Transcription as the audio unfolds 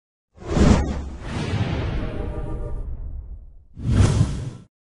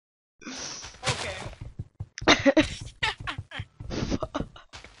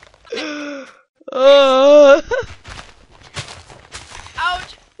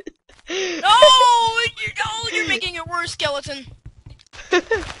Ouch! No! You're making it worse, skeleton.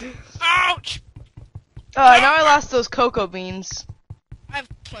 Ouch! Now I lost those cocoa beans. I have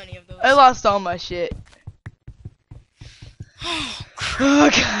plenty of those. I lost all my shit. Oh, Oh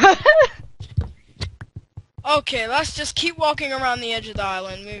god. okay, let's just keep walking around the edge of the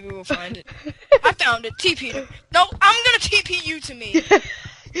island. Maybe we'll find it. I found it. TP'd it. No, I'm gonna TP you to me.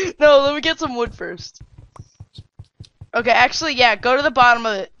 No, let me get some wood first. Okay, actually, yeah, go to the bottom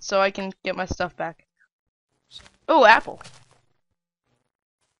of it so I can get my stuff back. Oh, apple.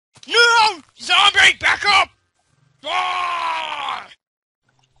 No! Zombie, back up! Ah! I'm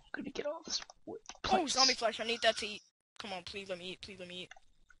gonna get all this wood. Oh, zombie flesh, I need that to eat. Come on, please let me eat, please let me eat.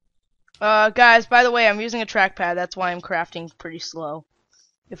 Guys, by the way, I'm using a trackpad, that's why I'm crafting pretty slow.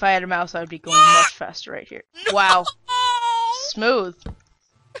 If I had a mouse, I would be going much faster right here. No! Wow. Smooth.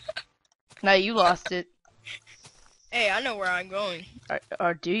 Now you lost it. Hey, I know where I'm going.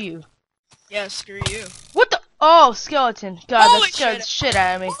 Or do you? Yeah, screw you. What the? Oh, skeleton. God, Holy that scared the shit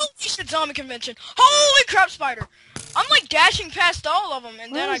out of me. Holy shit, zombie convention. Holy crap, spider. I'm like dashing past all of them,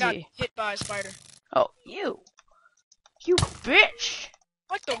 and Where then I is got he? hit by a spider. Oh, you. You bitch.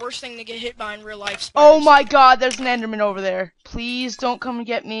 Like the worst thing to get hit by in real life. Spiders. Oh my god, there's an Enderman over there. Please don't come and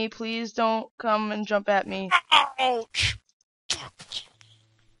get me. Please don't come and jump at me. Ouch.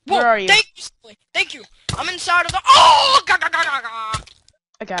 Where Whoa, are you? Thank you, Silly. Thank you. I'm inside of the. Oh! Ga, ga, ga, ga, ga.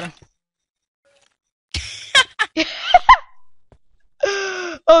 I got him.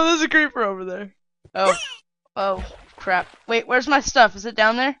 Oh, there's a creeper over there. Oh. Oh, crap. Wait, where's my stuff? Is it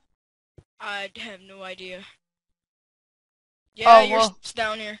down there? I have no idea. Yeah, Oh, your well. stuff's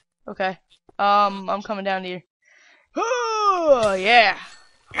down here. Okay. I'm coming down to you. Oh, yeah.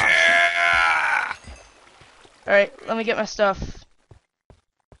 Yeah! Alright, let me get my stuff.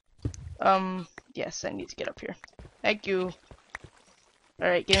 Yes, I need to get up here. Thank you.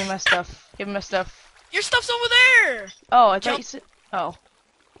 Alright, give me my stuff. Give me my stuff. Your stuff's over there! Oh, I thought you said... Oh.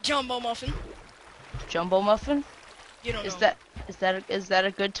 Jumbo muffin. Jumbo muffin? You don't Is know. is that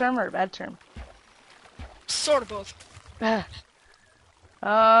a good term or a bad term? Sort of both. Where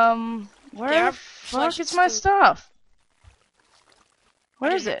Yeah, the fuck is my stuff?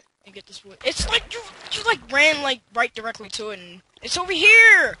 Where is it? You get this wood. It's like you like ran like right directly to it, and it's over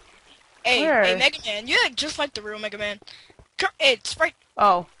here. Hey, Where? hey, Megaman, you act just like the real Megaman. It's right.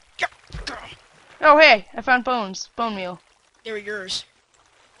 Oh. Oh, hey, I found bones. Bone meal. They're yours.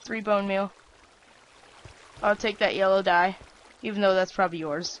 3 bone meal. I'll take that yellow dye, even though that's probably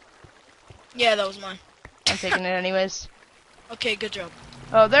yours. Yeah, that was mine. I'm taking it anyways. Okay, good job.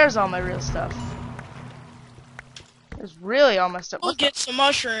 Oh, there's all my real stuff. There's really all my stuff. We'll What the- get some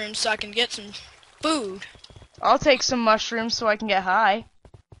mushrooms so I can get some food. I'll take some mushrooms so I can get high.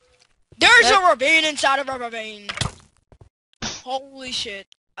 There's a ravine inside of a ravine. Holy shit.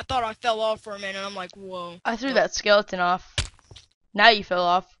 I thought I fell off for a minute. I'm like, whoa. I threw that skeleton off. Now you fell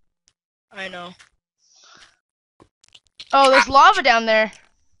off. I know. Oh, there's lava down there.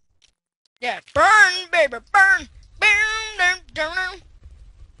 Yeah, burn, baby, burn. Burn, burn, burn, burn.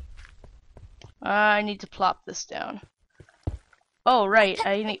 I need to plop this down. Oh, right.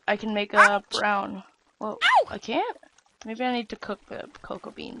 I can make a brown. Whoa, Ow! I can't? Maybe I need to cook the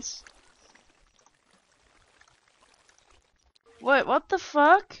cocoa beans. What the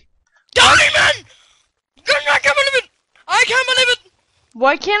fuck? Diamond! I can't believe it! I can't believe it!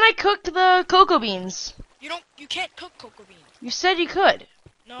 Why can't I cook the cocoa beans? You can't cook cocoa beans. You said you could.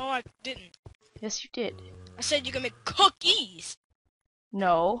 No, I didn't. Yes, you did. I said you can make cookies.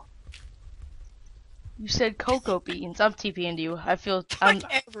 No. You said cocoa beans. I'm TPing to you. I feel I'm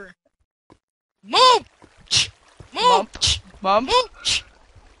Whatever. Move! Move! mump. Move!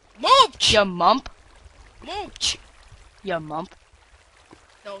 Move! Ya mump. Move! Ya mump.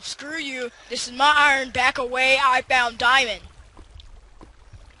 No, screw you. This is my iron. Back away. I found diamond.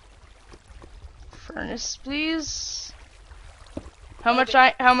 Furnace, please. How much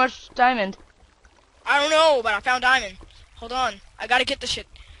diamond? I don't know, but I found diamond. Hold on. I gotta get the shit.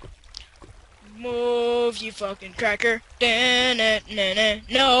 Move, you fucking cracker.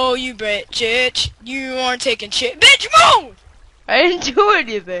 No, you bitch. You aren't taking shit. Bitch, move! I didn't do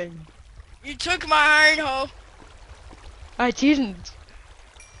anything. You took my iron hoe. I didn't.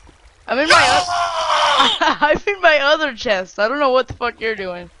 I'm in my I'm in my other chest. I don't know what the fuck you're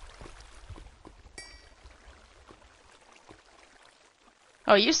doing.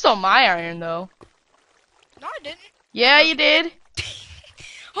 Oh, you stole my iron though. No, I didn't. Yeah, you did.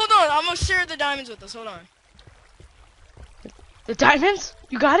 Hold on, I'm gonna share the diamonds with us. Hold on. The diamonds?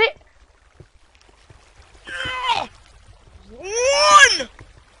 You got it? 1,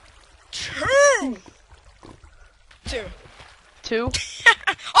 2, 2. 2.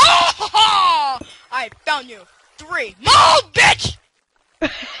 Oh! I found you. 3. Move, bitch!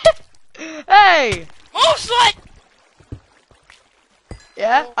 Hey! Move, slut!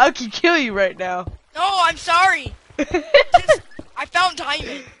 Yeah, Oh. I can kill you right now. No, I'm sorry. I found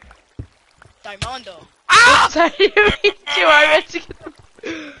diamond. Diamondo. Ah! Sorry, me too.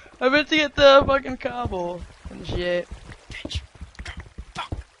 I meant to get the fucking cobble and shit. Bitch.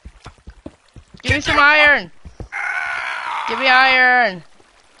 Fuck. Give me some iron. Give me iron.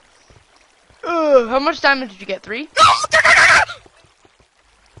 Ugh, how much diamond did you get? 3?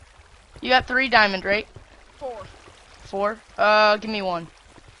 You got 3 diamond, right? 4. 4? Give me 1.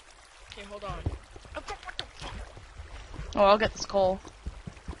 Okay, hold on. What the fuck? Oh, I'll get this coal.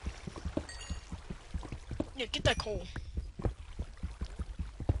 Yeah, get that coal.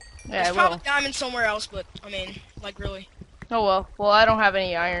 Yeah, There's I probably will. diamond somewhere else, but I mean, like really. Oh well. Well, I don't have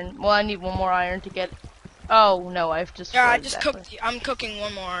any iron. Well, I need 1 more iron to get. Oh no, I've just. Yeah, I froze just that cooked. way. I'm cooking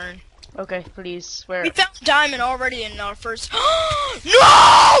 1 more iron. Okay, please. Where? We found diamond already in our first. No!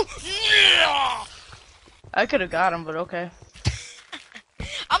 I could have got him, but okay.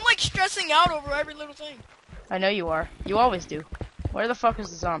 I'm like stressing out over every little thing. I know you are. You always do. Where the fuck is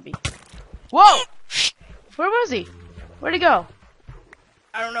the zombie? Whoa! Where was he? Where'd he go?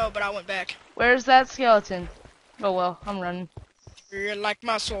 I don't know, but I went back. Where's that skeleton? Oh well, I'm running. You're like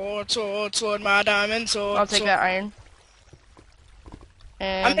my sword, sword, sword, my diamond sword. I'll take sword. that iron.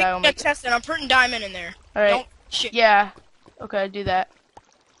 And I'm I'll making a make. test and I'm putting diamond in there. All right. Don't shit. Yeah. Okay, do that.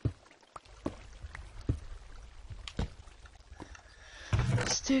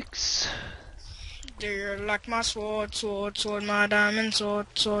 Sticks. You're like my sword, sword, sword, my diamond sword,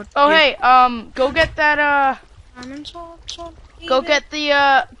 sword. Oh Yeah. hey, go get that Diamond sword, sword. go get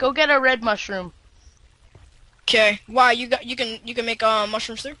a red mushroom. Okay. Why you can make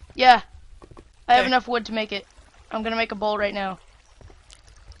mushrooms too? Yeah. I have Okay. enough wood to make it. I'm gonna make a bowl right now.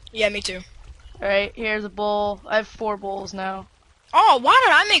 Yeah, me too. Alright, here's a bowl. I have 4 bowls now. Oh, why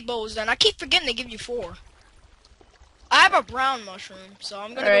did I make bows then? I keep forgetting they give you 4. I have a brown mushroom, so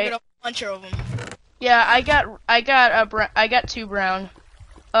I'm gonna Alright. go get a bunch of them. Yeah, I got 2 brown.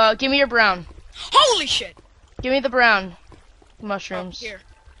 Give me your brown. Holy shit! Give me the brown Oh, mushrooms. here.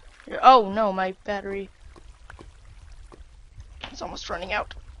 Oh no, my battery. It's almost running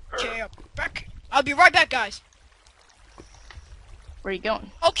out. Okay, back. I'll be right back, guys. Where are you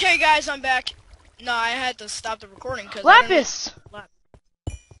going? Okay, guys, I'm back. No, I had to stop the recording because Lapis!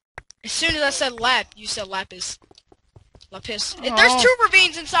 as soon as I said lap, you said lapis. Lapis. Oh. There's 2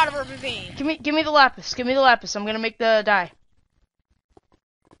 ravines inside of a ravine. Give me the lapis. Give me the lapis. I'm gonna make the dye.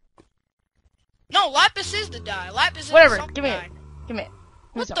 No, lapis is the dye. Lapis is Whatever. the Give me dye. it. Give me it.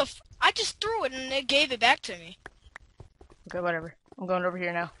 What the I just threw it and they gave it back to me. Okay, whatever. I'm going over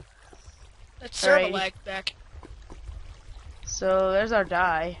here now. Let's Alrighty. serve lag back. So there's our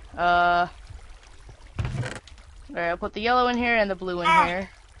dye. Alright, I'll put the yellow in here and the blue in here.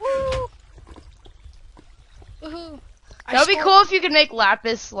 Woo! Woohoo! That would be cool if you could make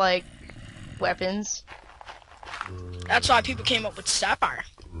lapis like weapons. That's why people came up with sapphire.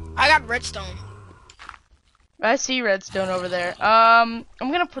 I got redstone. I see redstone over there. I'm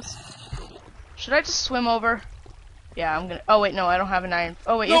gonna put. Should I just swim over? Yeah, I'm gonna. Oh wait, no, I don't have an iron.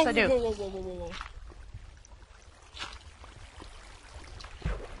 Oh wait, yes I do. Whoa.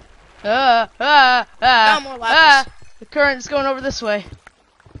 More lapis. The current is going over this way.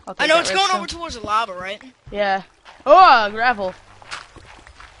 I'll take I know that it's going redstone. over towards the lava, right? Yeah. Oh, gravel.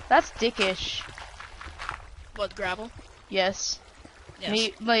 That's dickish. What, gravel? Yes.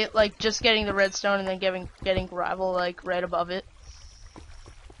 Yes. Me, like just getting the redstone and then getting gravel like right above it.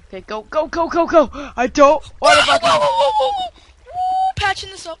 Okay, go. I don't want to fucking. Whoa. Patching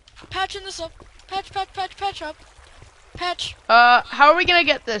this up. Patch up. Patch. How are we gonna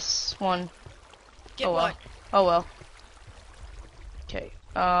get this one? Get Oh well. what? Oh well. Okay.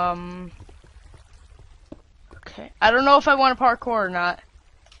 Okay. I don't know if I want to parkour or not.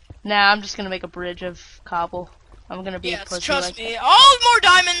 Nah, I'm just gonna make a bridge of cobble. I'm gonna be a Yes, pussy trust like me. that. Oh, more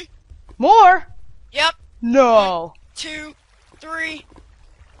diamond. More? Yep. No. 2, 3,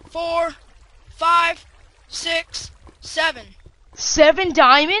 4, 5, 6, 7. 7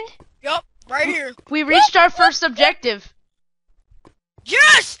 diamond? Yup, right here. We reached our first objective.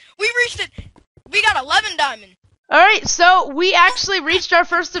 Yes! We reached it! We got 11 diamond. Alright, so we actually reached our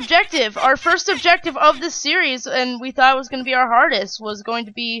first objective. Our first objective of this series, and we thought it was going to be our hardest, was going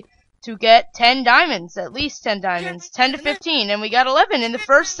to be to get 10 diamonds. At least 10 diamonds. 10 to 15, and we got 11 in the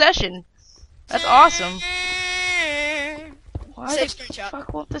first session. That's awesome. Why Save the screenshot.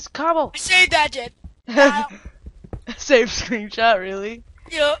 fuck won't this cobble? I saved that, Jed. Now, Save screenshot, really?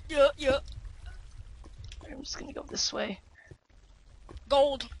 Yeah. I'm just gonna go this way.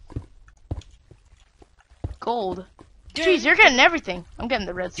 Gold. Gold. Jeez, you're getting everything. I'm getting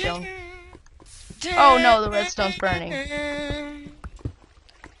the redstone. Oh no, the redstone's burning.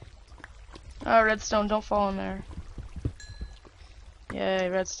 Oh, redstone, don't fall in there. Yay,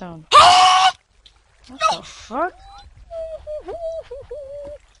 redstone. What the fuck?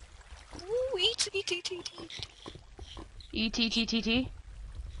 Eat. E-T-T-T-T?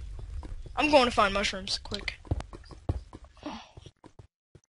 I'm going to find mushrooms, quick.